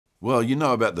Well, you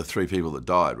know about the 3 people that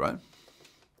died, right?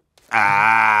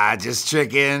 Ah, just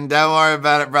tricking. Don't worry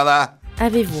about it, brother.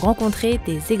 Avez-vous rencontré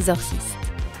des exorcistes?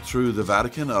 Through the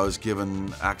Vatican, I was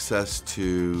given access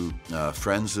to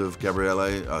friends of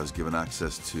Gabriele. I was given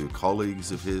access to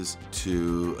colleagues of his,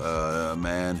 to a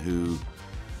man who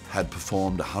had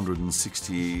performed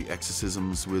 160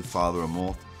 exorcisms with Father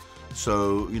Amorth.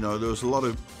 So, you know, there was a lot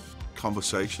of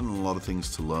conversation and a lot of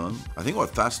things to learn. I think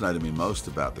what fascinated me most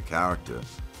about the character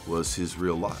was his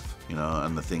real life, you know,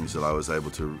 and the things that I was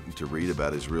able to read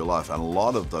about his real life. And a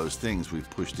lot of those things we've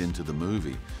pushed into the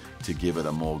movie to give it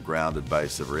a more grounded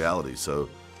base of reality. So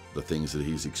the things that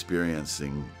he's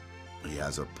experiencing, he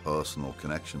has a personal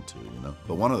connection to, you know.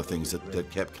 But one of the things that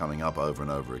kept coming up over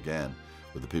and over again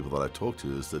with the people that I talked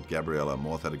to is that Gabriele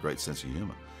Amorth had a great sense of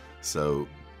humor. So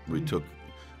we took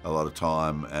a lot of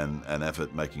time and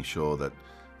effort making sure that,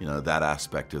 you know, that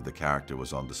aspect of the character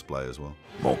was on display as well.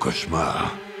 Mon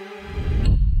cauchemar,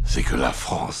 c'est que la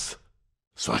France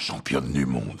soit championne du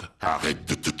monde. Arrête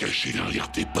de te cacher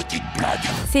derrière tes petites blagues.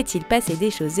 S'est-il passé des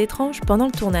choses étranges pendant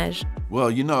le tournage? Well,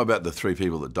 you know about the 3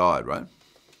 people that died, right?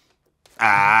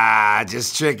 Ah,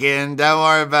 just tricking. Don't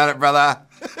worry about it, brother.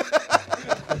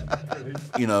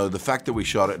 You know, the fact that we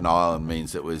shot it in Ireland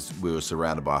means that we were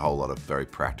surrounded by a whole lot of very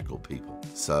practical people.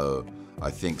 So I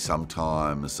think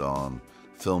sometimes on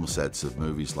film sets of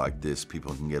movies like this,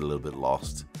 people can get a little bit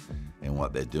lost in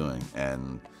what they're doing,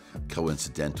 and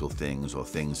coincidental things or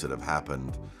things that have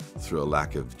happened through a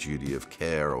lack of duty of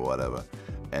care or whatever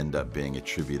end up being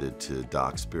attributed to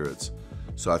dark spirits.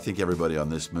 So I think everybody on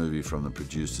this movie, from the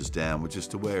producers down, were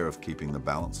just aware of keeping the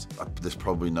balance. There's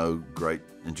probably no great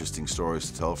interesting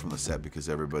stories to tell from the set because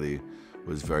everybody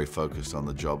was very focused on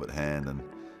the job at hand and,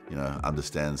 you know,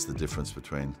 understands the difference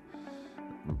between,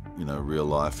 you know, real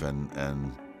life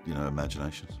and you know,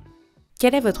 imaginations.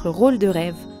 Quel est votre rôle de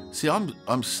rêve? See,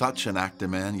 I'm such an actor,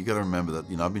 man. You got to remember that,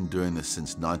 you know, I've been doing this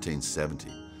since 1970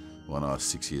 when I was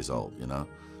 6 years old, you know.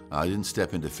 I didn't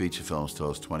step into feature films till I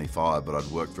was 25, but I'd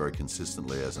worked very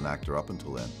consistently as an actor up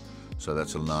until then. So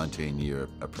that's a 19-year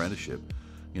apprenticeship.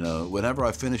 You know, whenever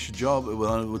I finish a job, it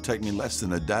would take me less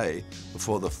than a day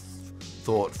before the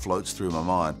thought floats through my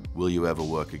mind, will you ever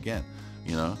work again?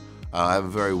 You know, I have a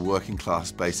very working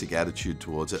class basic attitude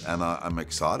towards it, and I'm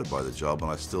excited by the job,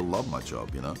 and I still love my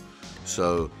job, you know.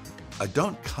 So I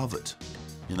don't covet,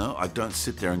 you know, I don't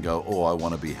sit there and go, oh, I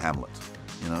want to be Hamlet,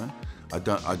 you know. I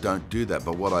don't do that,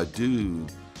 but what I do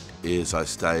is I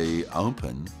stay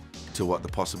open to what the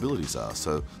possibilities are.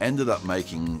 So ended up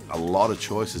making a lot of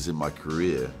choices in my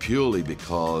career purely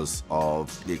because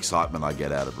of the excitement I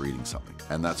get out of reading something.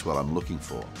 And that's what I'm looking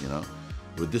for, you know.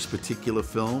 With this particular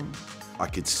film, I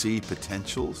could see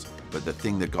potentials, but the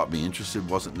thing that got me interested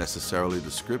wasn't necessarily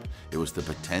the script, it was the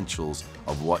potentials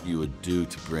of what you would do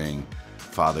to bring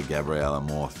Father Gabriele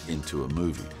Amorth into a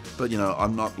movie. But you know,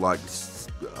 I'm not like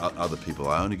other people.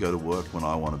 I only go to work when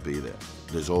I want to be there.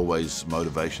 There's always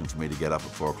motivation for me to get up at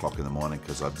 4 o'clock in the morning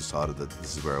because I've decided that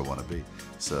this is where I want to be.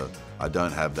 So I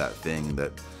don't have that thing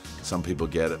that some people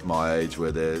get at my age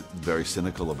where they're very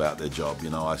cynical about their job.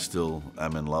 You know, I still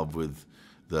am in love with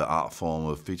the art form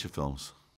of feature films.